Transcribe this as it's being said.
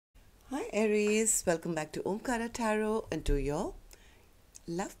Aries, welcome back to Omkaratarot and to your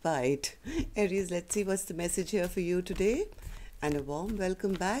love bite. Aries, let's see what's the message here for you today. And a warm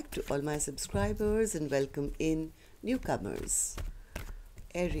welcome back to all my subscribers and welcome in newcomers.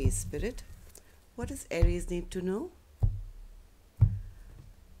 Aries spirit, what does Aries need to know?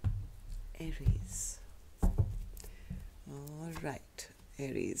 Aries. All right.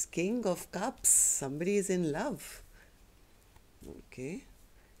 Aries, King of Cups. Somebody is in love. Okay.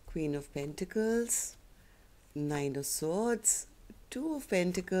 Queen of Pentacles, Nine of Swords, Two of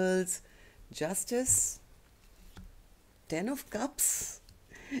Pentacles, Justice, Ten of Cups,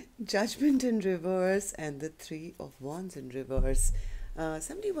 Judgment in reverse, and the Three of Wands in reverse.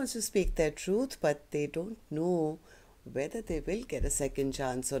 Somebody wants to speak their truth, but they don't know whether they will get a second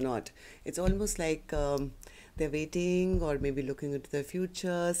chance or not. It's almost like they're waiting or maybe looking into the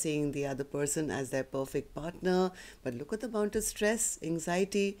future, seeing the other person as their perfect partner. But look at the amount of stress,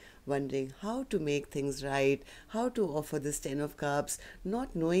 anxiety, wondering how to make things right, how to offer this Ten of Cups,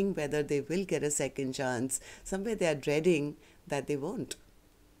 not knowing whether they will get a second chance. Somewhere they are dreading that they won't.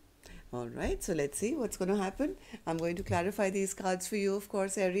 All right, so let's see what's going to happen. I'm going to clarify these cards for you, of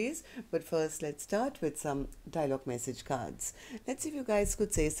course, Aries. But first, let's start with some dialogue message cards. Let's see if you guys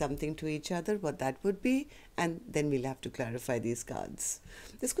could say something to each other, what that would be, and then we'll have to clarify these cards.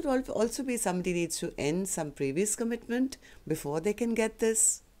 This could also be somebody needs to end some previous commitment before they can get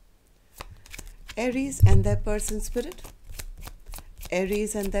this. Aries and their person spirit.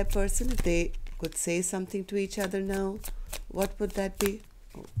 Aries and their person, if they could say something to each other now, what would that be?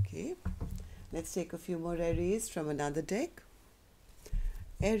 Okay, let's take a few more Aries from another deck.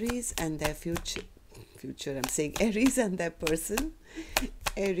 Aries and their future, I'm saying Aries and their person.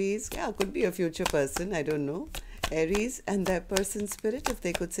 Aries, yeah, could be a future person, I don't know. Aries and their person spirit, if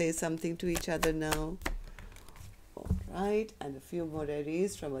they could say something to each other now. All right, and a few more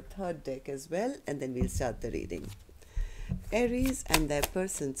Aries from a third deck as well, and then we'll start the reading. Aries and their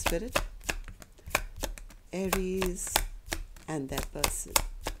person spirit. Aries and their person.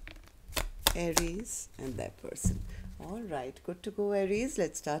 Aries and their person. All right, good to go, Aries.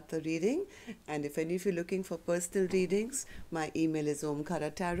 Let's start the reading. And if any of you are looking for personal readings, my email is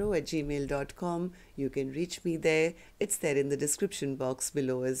omkaratarot@gmail.com. You can reach me there. It's there in the description box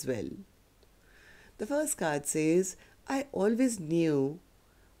below as well. The first card says, I always knew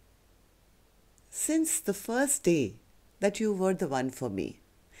since the first day that you were the one for me.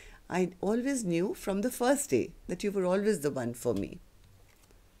 I always knew from the first day that you were always the one for me.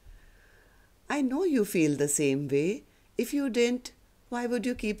 I know you feel the same way. If you didn't, why would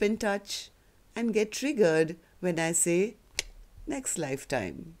you keep in touch and get triggered when I say next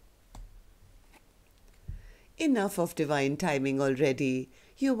lifetime? Enough of divine timing already.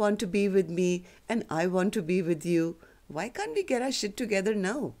 You want to be with me and I want to be with you. Why can't we get our shit together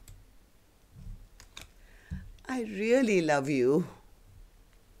now? I really love you.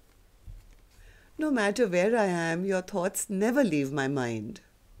 No matter where I am, your thoughts never leave my mind.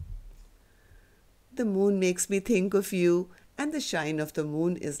 The moon makes me think of you, and the shine of the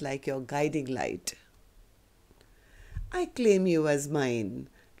moon is like your guiding light. I claim you as mine.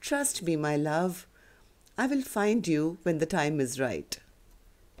 Trust me, my love. I will find you when the time is right.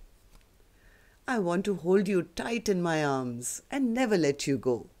 I want to hold you tight in my arms and never let you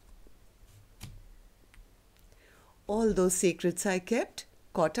go. All those secrets I kept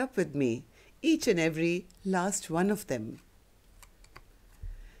caught up with me. Each and every last one of them.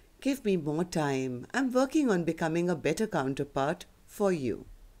 Give me more time. I'm working on becoming a better counterpart for you.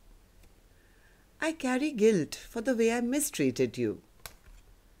 I carry guilt for the way I mistreated you.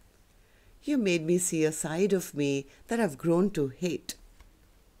 You made me see a side of me that I've grown to hate.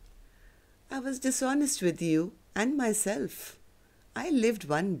 I was dishonest with you and myself. I lived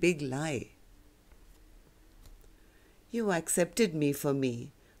one big lie. You accepted me for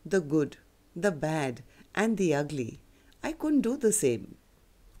me, the good, the bad and the ugly. I couldn't do the same.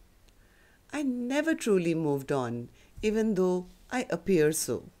 I never truly moved on, even though I appear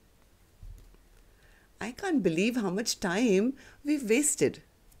so. I can't believe how much time we've wasted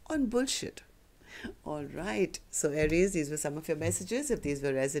on bullshit. All right, so Aries, these were some of your messages. If these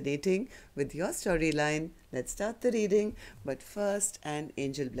were resonating with your storyline, let's start the reading. But first, an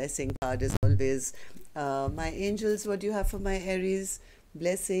angel blessing card as always. My angels, what do you have for my Aries?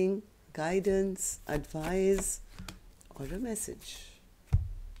 Blessing, guidance, advice, or a message.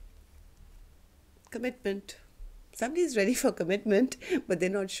 Commitment. Somebody is ready for commitment, but they're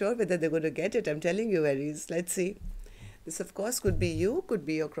not sure whether they're going to get it. I'm telling you, Aries. Let's see. This, of course, could be you, could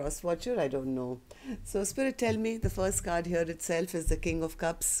be your cross-watcher. I don't know. So, Spirit, tell me, the first card here itself is the King of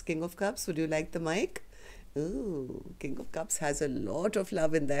Cups. King of Cups, would you like the mic? Ooh, King of Cups has a lot of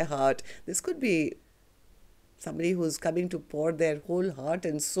love in their heart. This could be somebody who's coming to pour their whole heart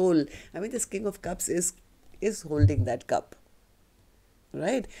and soul. I mean, this King of Cups is holding that cup,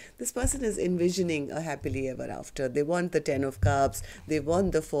 right? This person is envisioning a happily ever after. They want the 10 of cups, they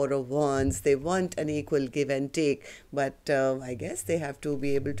want the 4 of wands, they want an equal give and take, but I guess they have to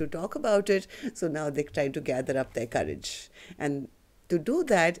be able to talk about it. So now they're trying to gather up their courage, and to do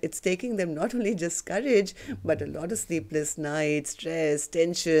that, it's taking them not only just courage, but a lot of sleepless nights, stress,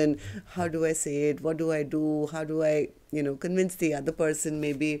 tension. How do I say it? What do I do? How do I, convince the other person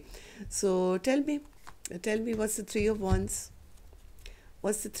maybe? So tell me, what's the 3 of wands?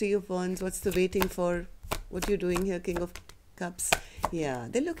 What's the 3 of wands? What's the waiting for? What are you doing here, King of Cups? Yeah,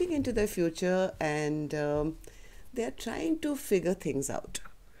 they're looking into their future, and they're trying to figure things out.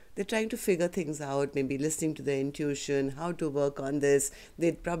 They're trying to figure things out, maybe listening to their intuition, how to work on this.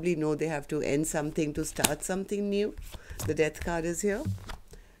 They probably know they have to end something to start something new. The Death card is here.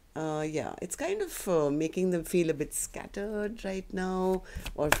 Yeah, it's kind of making them feel a bit scattered right now,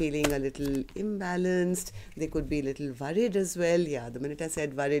 or feeling a little imbalanced. They could be a little worried as well. Yeah, the minute I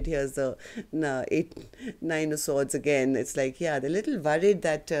said worried, here's the 9 of swords again. It's like, yeah, they're a little worried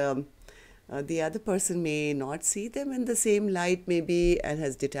that the other person may not see them in the same light maybe, and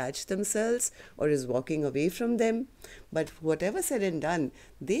has detached themselves or is walking away from them. But whatever said and done,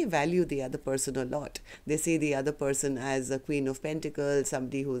 they value the other person a lot. They see the other person as a Queen of Pentacles,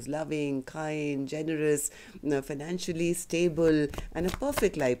 somebody who's loving, kind, generous, financially stable, and a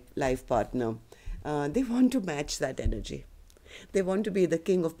perfect life partner. They want to match that energy. They want to be the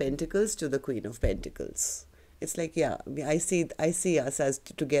King of Pentacles to the Queen of Pentacles. It's like, yeah, I see us as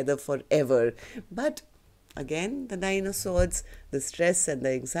together forever. But again, the 9 of swords, the stress and the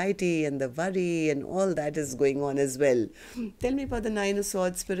anxiety and the worry and all that is going on as well. Tell me about the 9 of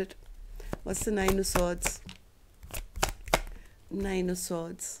swords, Spirit. What's the 9 of swords? 9 of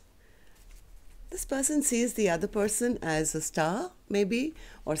swords. This person sees the other person as a star, maybe,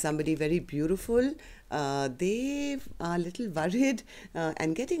 or somebody very beautiful. They are a little worried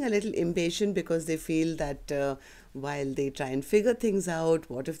and getting a little impatient, because they feel that while they try and figure things out,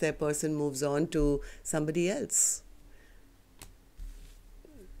 what if their person moves on to somebody else?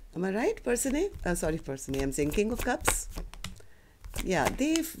 Am I right, person A? Sorry, person A. I'm saying King of Cups. Yeah,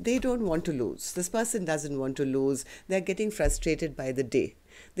 they don't want to lose. This person doesn't want to lose. They're getting frustrated by the day.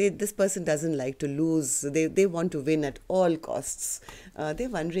 This person doesn't like to lose. They want to win at all costs. They're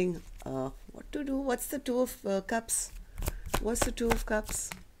wondering what to do. What's the 2 of Cups? What's the 2 of Cups?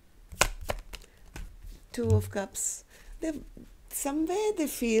 2 of Cups. Somewhere they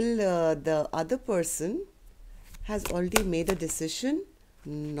feel the other person has already made a decision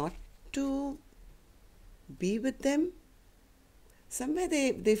not to be with them. Somewhere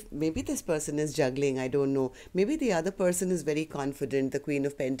maybe this person is juggling, I don't know. Maybe the other person is very confident, the Queen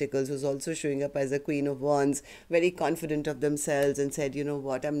of Pentacles, who's also showing up as a Queen of Wands, very confident of themselves, and said, you know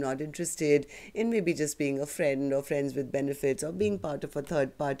what, I'm not interested in maybe just being a friend or friends with benefits or being part of a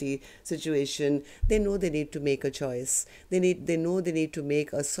third party situation. They know they need to make a choice. They know they need to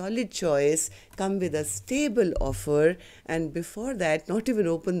make a solid choice, come with a stable offer, and before that, not even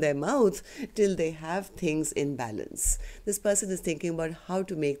open their mouth till they have things in balance. This person is thinking about how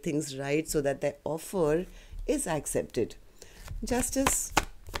to make things right so that their offer is accepted. Justice.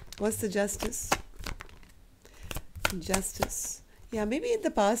 What's the Justice? Justice. Yeah, maybe in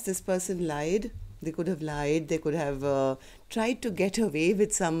the past this person lied. They could have lied. They could have tried to get away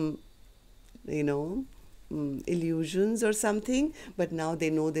with some, illusions or something, but now they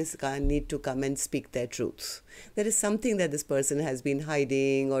know this guy need to come and speak their truth. There is something that this person has been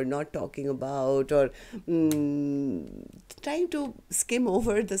hiding or not talking about, or trying to skim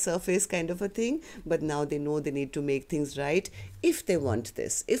over the surface kind of a thing, but now they know they need to make things right if they want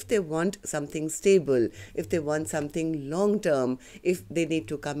this, if they want something stable, if they want something long term, if they need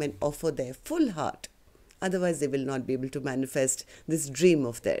to come and offer their full heart. Otherwise, they will not be able to manifest this dream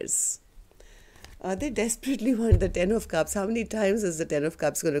of theirs. They desperately want the 10 of Cups. How many times is the 10 of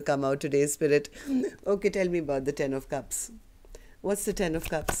Cups going to come out today, Spirit? Okay, tell me about the 10 of Cups. What's the 10 of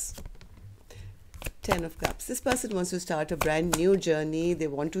Cups? 10 of Cups. This person wants to start a brand new journey. They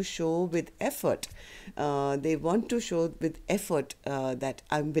want to show with effort. They want to show with effort that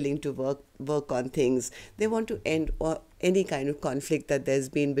I'm willing to work on things. They want to end any kind of conflict that there's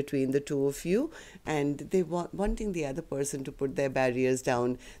been between the two of you, and they wanting the other person to put their barriers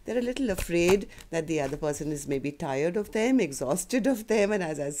down. They're a little afraid that the other person is maybe tired of them, exhausted of them, and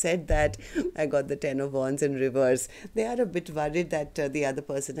as I said that, I got the Ten of Wands in reverse. They are a bit worried that the other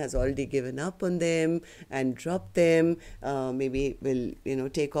person has already given up on them and dropped them, maybe will,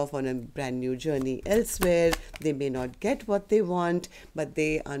 take off on a brand new journey elsewhere. They may not get what they want, but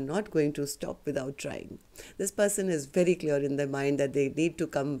they are not going to stop without trying. This person is very clear in their mind that they need to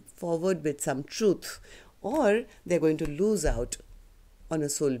come forward with some truth, or they're going to lose out on a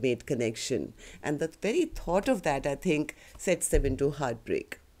soulmate connection. And the very thought of that, I think, sets them into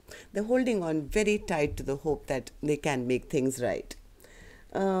heartbreak. They're holding on very tight to the hope that they can make things right.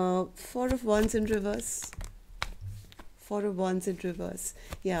 Four of Wands in reverse. Four of Wands in reverse.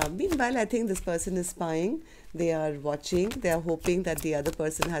 Yeah, meanwhile, I think this person is spying. They are watching. They are hoping that the other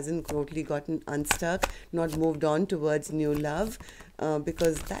person hasn't totally gotten unstuck, not moved on towards new love,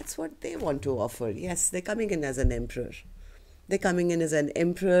 because that's what they want to offer. Yes, they're coming in as an emperor. They're coming in as an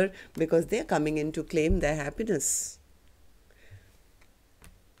emperor because they're coming in to claim their happiness.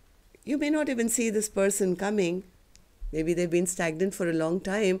 You may not even see this person coming. Maybe they've been stagnant for a long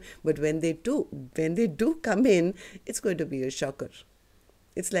time, but when they do come in, it's going to be a shocker.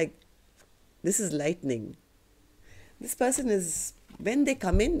 It's like, this is lightning. This person is, when they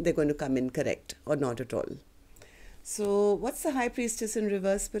come in, they're going to come in correct or not at all. So what's the High Priestess in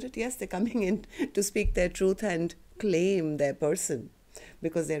reverse, Spirit? Yes, they're coming in to speak their truth and claim their person,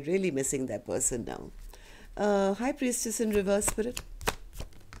 because they're really missing their person now. High Priestess in reverse, Spirit.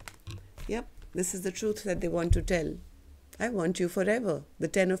 Yep, this is the truth that they want to tell. I want you forever. The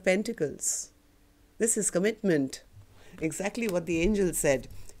Ten of Pentacles. This is commitment. Exactly what the angel said.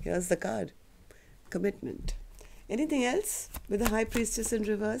 Here's the card. Commitment. Anything else with the High Priestess in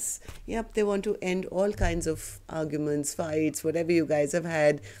reverse? Yep, they want to end all kinds of arguments, fights, whatever you guys have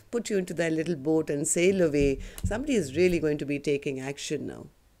had, put you into their little boat and sail away. Somebody is really going to be taking action now.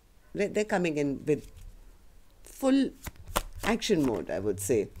 They're coming in with full action mode, I would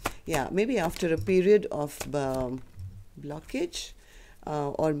say. Yeah, maybe after a period of blockage,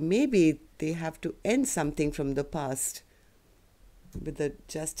 or maybe they have to end something from the past. With the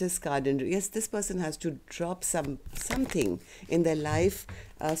Justice card, and yes, this person has to drop something in their life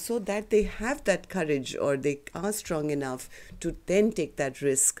so that they have that courage, or they are strong enough to then take that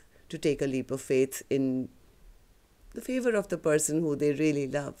risk, to take a leap of faith in the favor of the person who they really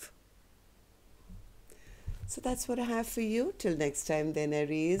love. So that's what I have for you. Till next time then,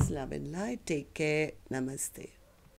 Aries, love and light. Take care. Namaste.